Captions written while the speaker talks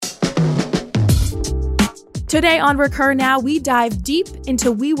Today on Recur Now, we dive deep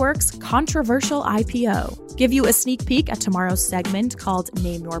into WeWork's controversial IPO, give you a sneak peek at tomorrow's segment called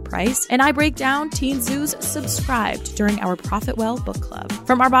Name Your Price, and I break down Teen Zoo's Subscribed during our ProfitWell Book Club.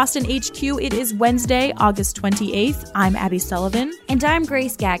 From our Boston HQ, it is Wednesday, August 28th. I'm Abby Sullivan. And I'm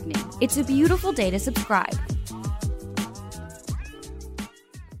Grace Gagnon. It's a beautiful day to subscribe.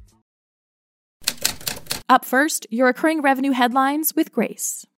 Up first, your recurring revenue headlines with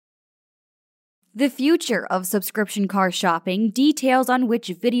Grace. The future of subscription car shopping, details on which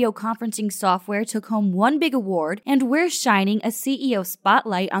video conferencing software took home one big award, and we're shining a CEO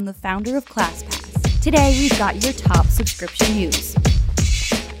spotlight on the founder of ClassPass. Today, we've got your top subscription news.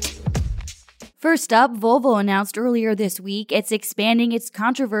 First up, Volvo announced earlier this week it's expanding its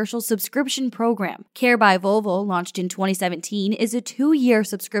controversial subscription program. Care by Volvo, launched in 2017, is a 2-year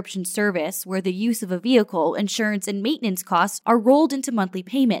subscription service where the use of a vehicle, insurance, and maintenance costs are rolled into monthly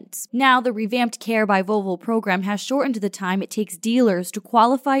payments. Now, the revamped Care by Volvo program has shortened the time it takes dealers to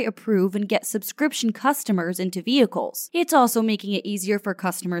qualify, approve, and get subscription customers into vehicles. It's also making it easier for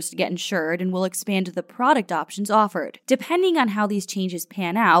customers to get insured and will expand the product options offered. Depending on how these changes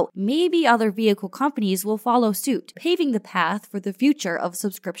pan out, maybe other vehicle companies will follow suit, paving the path for the future of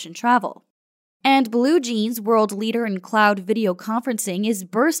subscription travel. And BlueJeans, world leader in cloud video conferencing, is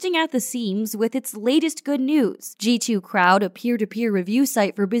bursting at the seams with its latest good news. G2 Crowd, a peer-to-peer review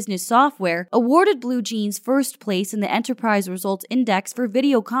site for business software, awarded BlueJeans first place in the Enterprise Results Index for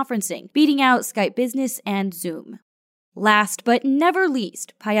video conferencing, beating out Skype Business and Zoom. Last but never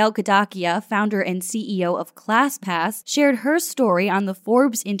least, Payal Kadakia, founder and CEO of ClassPass, shared her story on the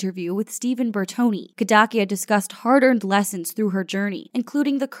Forbes interview with Stephen Bertoni. Kadakia discussed hard-earned lessons through her journey,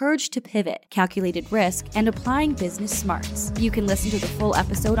 including the courage to pivot, calculated risk, and applying business smarts. You can listen to the full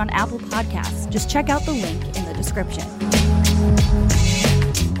episode on Apple Podcasts. Just check out the link in the description.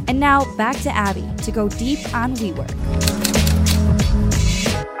 And now, back to Abby to go deep on WeWork.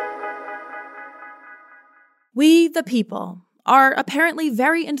 We, the people, are apparently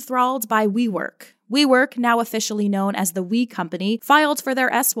very enthralled by WeWork. WeWork, now officially known as the We Company, filed for their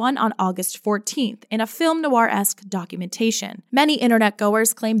S1 on August 14th in a film noir-esque documentation. Many internet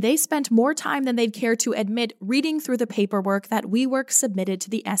goers claim they spent more time than they'd care to admit reading through the paperwork that WeWork submitted to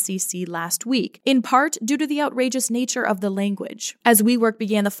the SEC last week, in part due to the outrageous nature of the language. As WeWork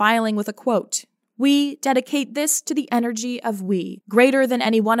began the filing with a quote, "We dedicate this to the energy of we, greater than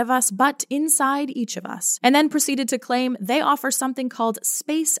any one of us, but inside each of us," and then proceeded to claim they offer something called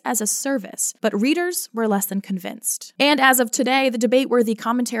space as a service, but readers were less than convinced. And as of today, the debate-worthy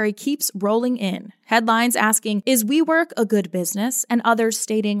commentary keeps rolling in. Headlines asking, is WeWork a good business? And others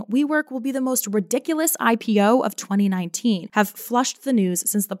stating, WeWork will be the most ridiculous IPO of 2019, have flushed the news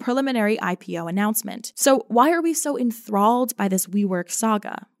since the preliminary IPO announcement. So why are we so enthralled by this WeWork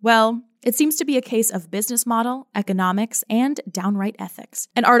saga? Well, it seems to be a case of business model, economics, and downright ethics.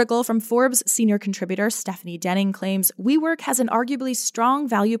 An article from Forbes senior contributor Stephanie Denning claims WeWork has an arguably strong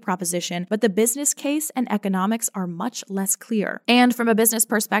value proposition, but the business case and economics are much less clear. And from a business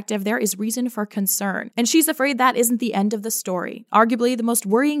perspective, there is reason for concern. And she's afraid that isn't the end of the story. Arguably, the most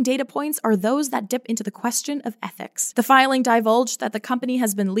worrying data points are those that dip into the question of ethics. The filing divulged that the company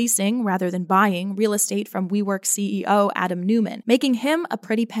has been leasing, rather than buying, real estate from WeWork CEO Adam Neumann, making him a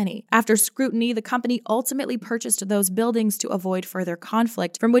pretty penny. After scrutiny, the company ultimately purchased those buildings to avoid further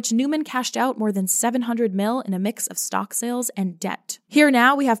conflict, from which Neumann cashed out more than $700 million in a mix of stock sales and debt. Here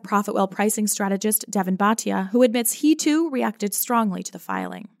now, we have ProfitWell pricing strategist Devin Bhatia, who admits he too reacted strongly to the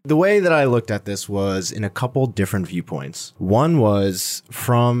filing. The way that I looked at this was in a couple different viewpoints. One was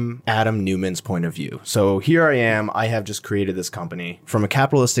from Adam Neumann's point of view. So here I am, I have just created this company. From a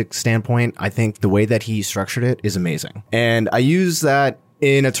capitalistic standpoint, I think the way that he structured it is amazing. And I use that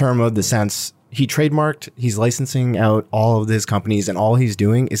in a term of the sense he trademarked, he's licensing out all of his companies, and all he's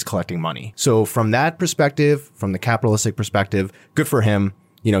doing is collecting money. So from that perspective, from the capitalistic perspective, good for him.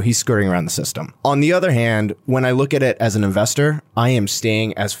 You know, he's skirting around the system. On the other hand, when I look at it as an investor, I am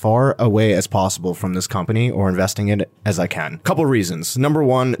staying as far away as possible from this company or investing in it as I can. Couple reasons. Number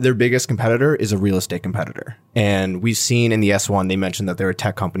one, their biggest competitor is a real estate competitor. And we've seen in the S1, they mentioned that they're a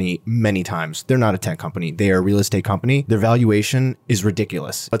tech company many times. They're not a tech company. They are a real estate company. Their valuation is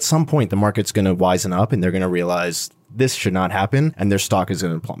ridiculous. At some point, the market's going to wisen up and they're going to realize this should not happen, and their stock is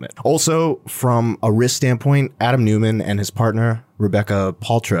going to plummet. Also, from a risk standpoint, Adam Neumann and his partner, Rebecca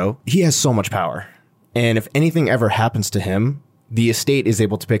Paltrow, he has so much power. And if anything ever happens to him, the estate is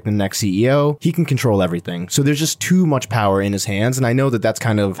able to pick the next CEO. He can control everything. So there's just too much power in his hands. And I know that that's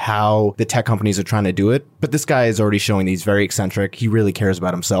kind of how the tech companies are trying to do it. But this guy is already showing that he's very eccentric. He really cares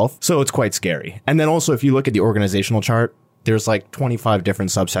about himself. So it's quite scary. And then also, if you look at the organizational chart, There's like 25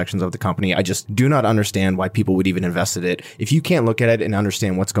 different subsections of the company. I just do not understand why people would even invest in it. If you can't look at it and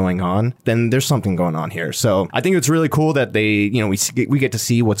understand what's going on, then there's something going on here. So I think it's really cool that we get to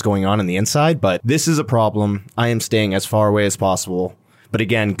see what's going on the inside, but this is a problem. I am staying as far away as possible. But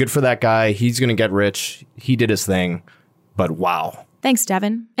again, good for that guy. He's going to get rich. He did his thing, but wow. Thanks,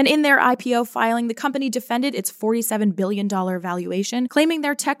 Devin. And in their IPO filing, the company defended its $47 billion valuation, claiming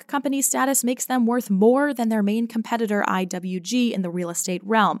their tech company status makes them worth more than their main competitor IWG in the real estate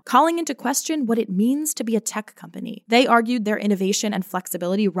realm, calling into question what it means to be a tech company. They argued their innovation and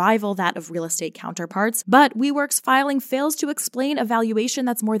flexibility rival that of real estate counterparts, but WeWork's filing fails to explain a valuation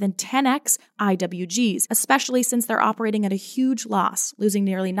that's more than 10x IWG's, especially since they're operating at a huge loss, losing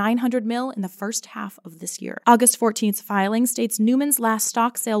nearly $900 million in the first half of this year. August 14th's filing states Newman's last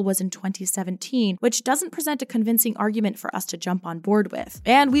stock sale was in 2017, which doesn't present a convincing argument for us to jump on board with.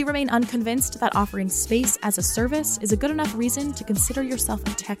 And we remain unconvinced that offering space as a service is a good enough reason to consider yourself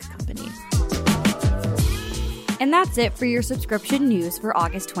a tech company. And that's it for your subscription news for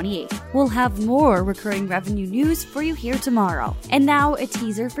August 28th. We'll have more recurring revenue news for you here tomorrow. And now a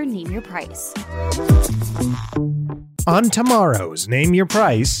teaser for Name Your Price. On tomorrow's Name Your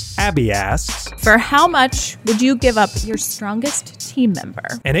Price, Abby asks, for how much would you give up your strongest team member?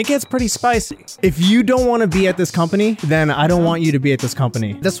 And it gets pretty spicy. If you don't want to be at this company, then I don't want you to be at this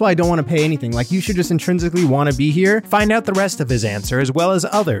company. That's why I don't want to pay anything. Like, you should just intrinsically want to be here. Find out the rest of his answer as well as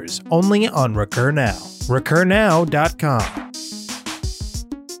others only on Recur Now. RecurNow.com.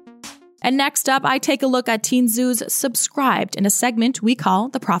 And next up, I take a look at Teen Zoo's Subscribed in a segment we call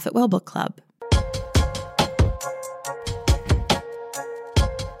the Profit Well Book Club.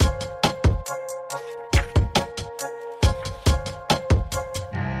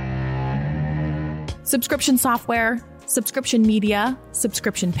 Subscription software, subscription media,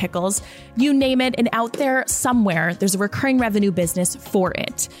 subscription pickles, you name it, and out there somewhere, there's a recurring revenue business for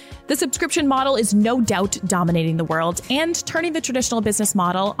it. The subscription model is no doubt dominating the world and turning the traditional business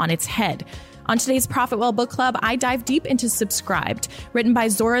model on its head. On today's Profit Well Book Club, I dive deep into Subscribed, written by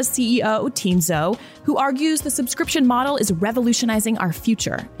Zora's CEO, Teen Zo, who argues the subscription model is revolutionizing our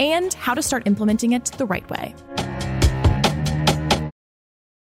future and how to start implementing it the right way.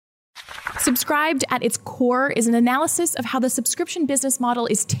 Subscribed at its core is an analysis of how the subscription business model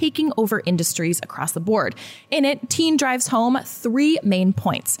is taking over industries across the board. In it, Teen drives home 3 main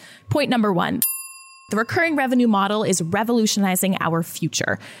points. Point number 1, the recurring revenue model is revolutionizing our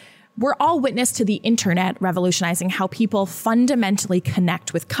future. We're all witness to the internet revolutionizing how people fundamentally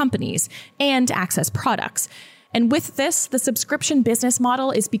connect with companies and access products. And with this, the subscription business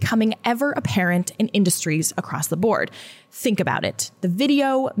model is becoming ever apparent in industries across the board. Think about it. The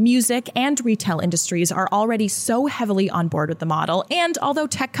video, music, and retail industries are already so heavily on board with the model. And although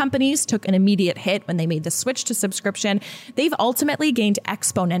tech companies took an immediate hit when they made the switch to subscription, they've ultimately gained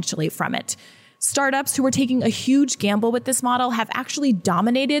exponentially from it. Startups who were taking a huge gamble with this model have actually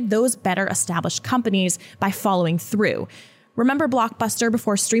dominated those better established companies by following through. Remember Blockbuster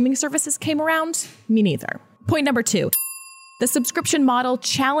before streaming services came around? Me neither. Point number 2, the subscription model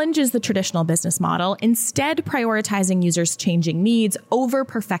challenges the traditional business model, instead prioritizing users' changing needs over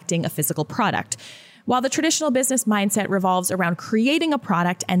perfecting a physical product. While the traditional business mindset revolves around creating a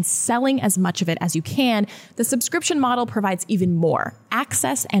product and selling as much of it as you can, the subscription model provides even more: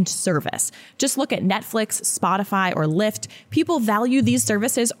 access and service. Just look at Netflix, Spotify, or Lyft. People value these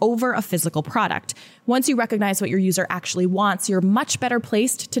services over a physical product. Once you recognize what your user actually wants, you're much better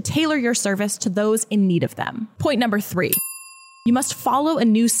placed to tailor your service to those in need of them. Point number 3. You must follow a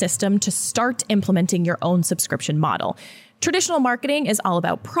new system to start implementing your own subscription model. Traditional marketing is all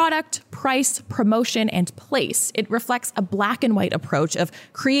about product, price, promotion, and place. It reflects a black and white approach of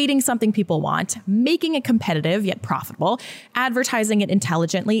creating something people want, making it competitive yet profitable, advertising it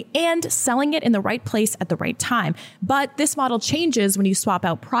intelligently, and selling it in the right place at the right time. But this model changes when you swap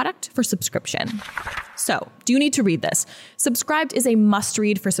out product for subscription. So, do you need to read this? Subscribed is a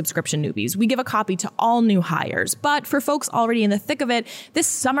must-read for subscription newbies. We give a copy to all new hires, but for folks already in the thick of it, this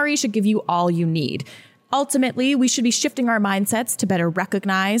summary should give you all you need. Ultimately, we should be shifting our mindsets to better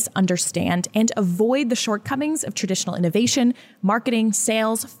recognize, understand, and avoid the shortcomings of traditional innovation, marketing,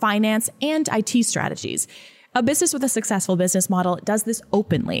 sales, finance, and IT strategies. A business with a successful business model does this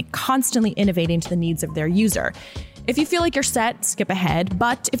openly, constantly innovating to the needs of their user. If you feel like you're set, skip ahead,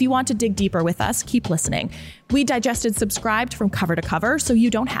 but if you want to dig deeper with us, keep listening. We digested Subscribed from cover to cover, so you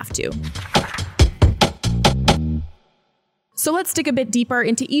don't have to. So let's dig a bit deeper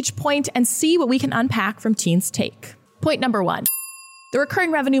into each point and see what we can unpack from Teen's take. Point number 1. The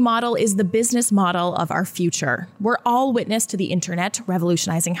recurring revenue model is the business model of our future. We're all witness to the internet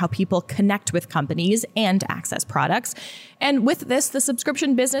revolutionizing how people connect with companies and access products. And with this, the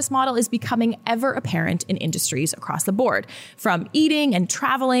subscription business model is becoming ever apparent in industries across the board, from eating and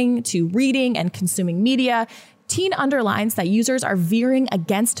traveling to reading and consuming media. Teen underlines that users are veering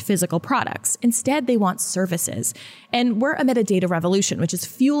against physical products. Instead, they want services. And we're amid a data revolution, which is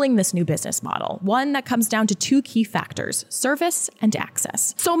fueling this new business model, one that comes down to two key factors: service and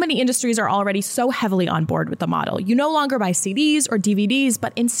access. So many industries are already so heavily on board with the model. You no longer buy CDs or DVDs,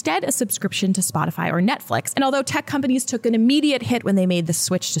 but instead a subscription to Spotify or Netflix. And although tech companies took an immediate hit when they made the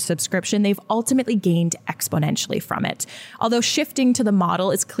switch to subscription, they've ultimately gained exponentially from it. Although shifting to the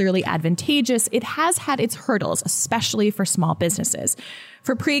model is clearly advantageous, it has had its hurdles, especially for small businesses.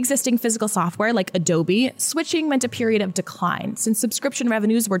 For pre-existing physical software like Adobe, switching meant a period of decline since subscription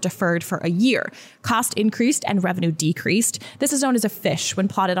revenues were deferred for a year. Cost increased and revenue decreased. This is known as a fish. When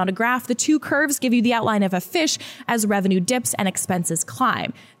plotted on a graph, the two curves give you the outline of a fish as revenue dips and expenses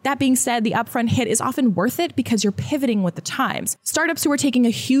climb. That being said, the upfront hit is often worth it because you're pivoting with the times. Startups who are taking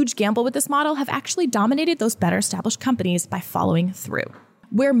a huge gamble with this model have actually dominated those better established companies by following through.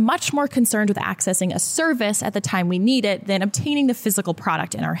 We're much more concerned with accessing a service at the time we need it than obtaining the physical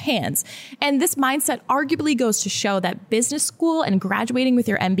product in our hands. And this mindset arguably goes to show that business school and graduating with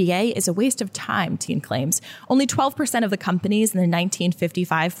your MBA is a waste of time, Teen claims. Only 12% of the companies in the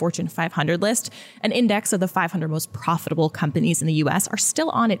 1955 Fortune 500 list, an index of the 500 most profitable companies in the US, are still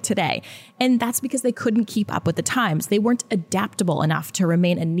on it today. And that's because they couldn't keep up with the times. They weren't adaptable enough to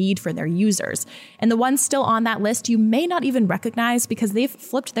remain a need for their users. And the ones still on that list you may not even recognize because they've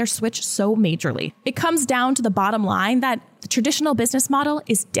flipped their switch so majorly. It comes down to the bottom line that the traditional business model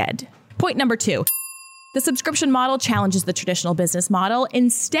is dead. Point number 2. The subscription model challenges the traditional business model,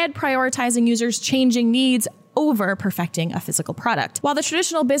 instead prioritizing users' changing needs over perfecting a physical product. While the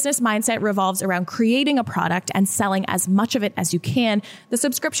traditional business mindset revolves around creating a product and selling as much of it as you can, the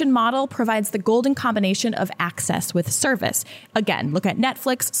subscription model provides the golden combination of access with service. Again, look at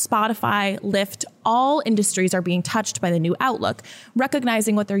Netflix, Spotify, Lyft. All industries are being touched by the new outlook,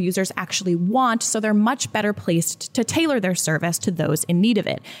 recognizing what their users actually want, so they're much better placed to tailor their service to those in need of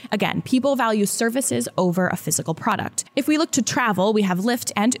it. Again, people value services over a physical product. If we look to travel, we have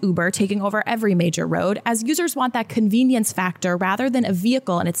Lyft and Uber taking over every major road, as users want that convenience factor rather than a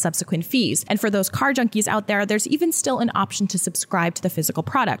vehicle and its subsequent fees. And for those car junkies out there, there's even still an option to subscribe to the physical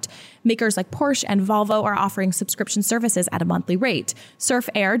product. Makers like Porsche and Volvo are offering subscription services at a monthly rate. Surf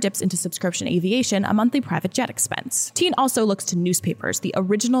Air dips into subscription aviation, a monthly private jet expense. Teen also looks to newspapers, the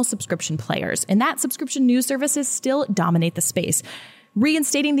original subscription players, and that subscription news services still dominate the space,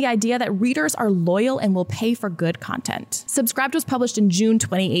 reinstating the idea that readers are loyal and will pay for good content. Subscribed was published in June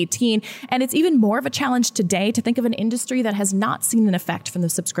 2018, and it's even more of a challenge today to think of an industry that has not seen an effect from the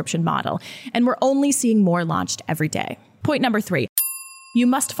subscription model, and we're only seeing more launched every day. Point number 3. You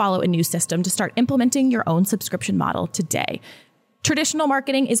must follow a new system to start implementing your own subscription model today. Traditional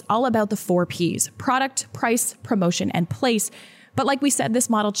marketing is all about the 4 Ps: product, price, promotion, and place. But like we said, this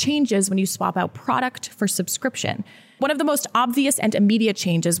model changes when you swap out product for subscription. One of the most obvious and immediate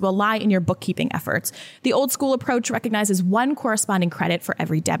changes will lie in your bookkeeping efforts. The old school approach recognizes one corresponding credit for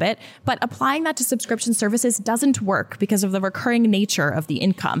every debit, but applying that to subscription services doesn't work because of the recurring nature of the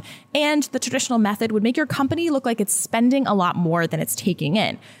income. And the traditional method would make your company look like it's spending a lot more than it's taking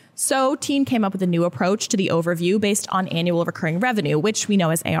in. So Teen came up with a new approach to the overview based on annual recurring revenue, which we know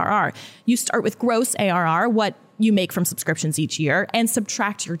as ARR. You start with gross ARR, what you make from subscriptions each year, and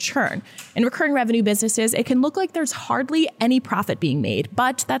subtract your churn. In recurring revenue businesses, it can look like there's hardly any profit being made,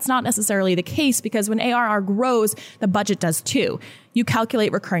 but that's not necessarily the case because when ARR grows, the budget does too. You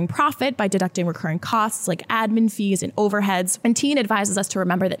calculate recurring profit by deducting recurring costs like admin fees and overheads. And Teen advises us to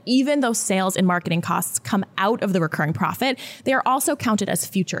remember that even though sales and marketing costs come out of the recurring profit, they are also counted as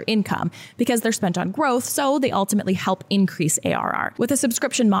future income because they're spent on growth, so they ultimately help increase ARR. With a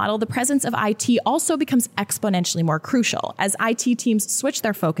subscription model, the presence of IT also becomes exponentially more crucial as IT teams switch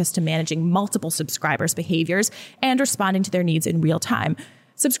their focus to managing multiple subscribers' behaviors and responding to their needs in real time.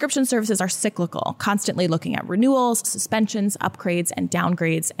 Subscription services are cyclical, constantly looking at renewals, suspensions, upgrades, and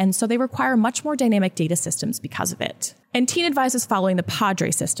downgrades, and so they require much more dynamic data systems because of it. And Teen advises following the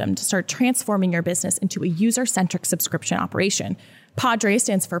Padre system to start transforming your business into a user-centric subscription operation. Padre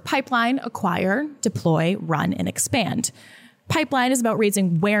stands for pipeline, acquire, deploy, run, and expand. Pipeline is about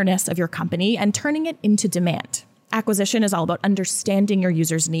raising awareness of your company and turning it into demand. Acquisition is all about understanding your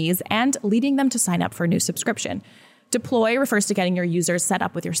users' needs and leading them to sign up for a new subscription. Deploy refers to getting your users set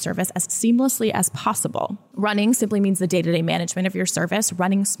up with your service as seamlessly as possible. Running simply means the day-to-day management of your service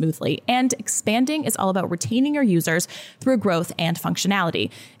running smoothly. And expanding is all about retaining your users through growth and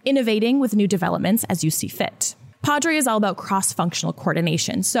functionality, innovating with new developments as you see fit. Padre is all about cross-functional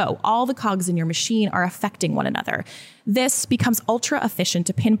coordination, so all the cogs in your machine are affecting one another. This becomes ultra efficient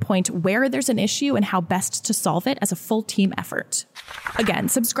to pinpoint where there's an issue and how best to solve it as a full team effort. Again,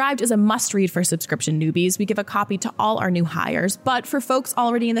 Subscribed is a must-read for subscription newbies. We give a copy to all our new hires, but for folks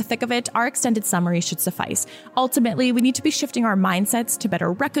already in the thick of it, our extended summary should suffice. Ultimately, we need to be shifting our mindsets to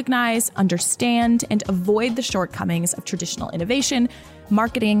better recognize, understand, and avoid the shortcomings of traditional innovation,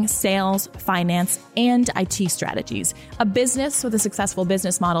 marketing, sales, finance, and IT strategies. A business with a successful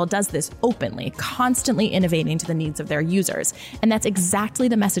business model does this openly, constantly innovating to the needs of their users. And that's exactly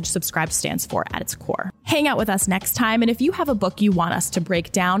the message Subscribed stands for at its core. Hang out with us next time, and if you have a book you want us to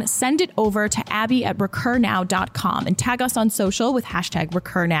break down, send it over to abby@recurnow.com and tag us on social with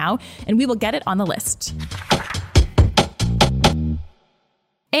 #RecurNow, and we will get it on the list.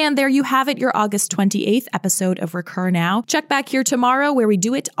 And there you have it, your August 28th episode of Recur Now. Check back here tomorrow where we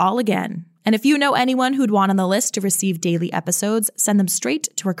do it all again. And if you know anyone who'd want on the list to receive daily episodes, send them straight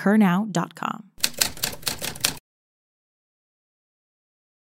to recurnow.com.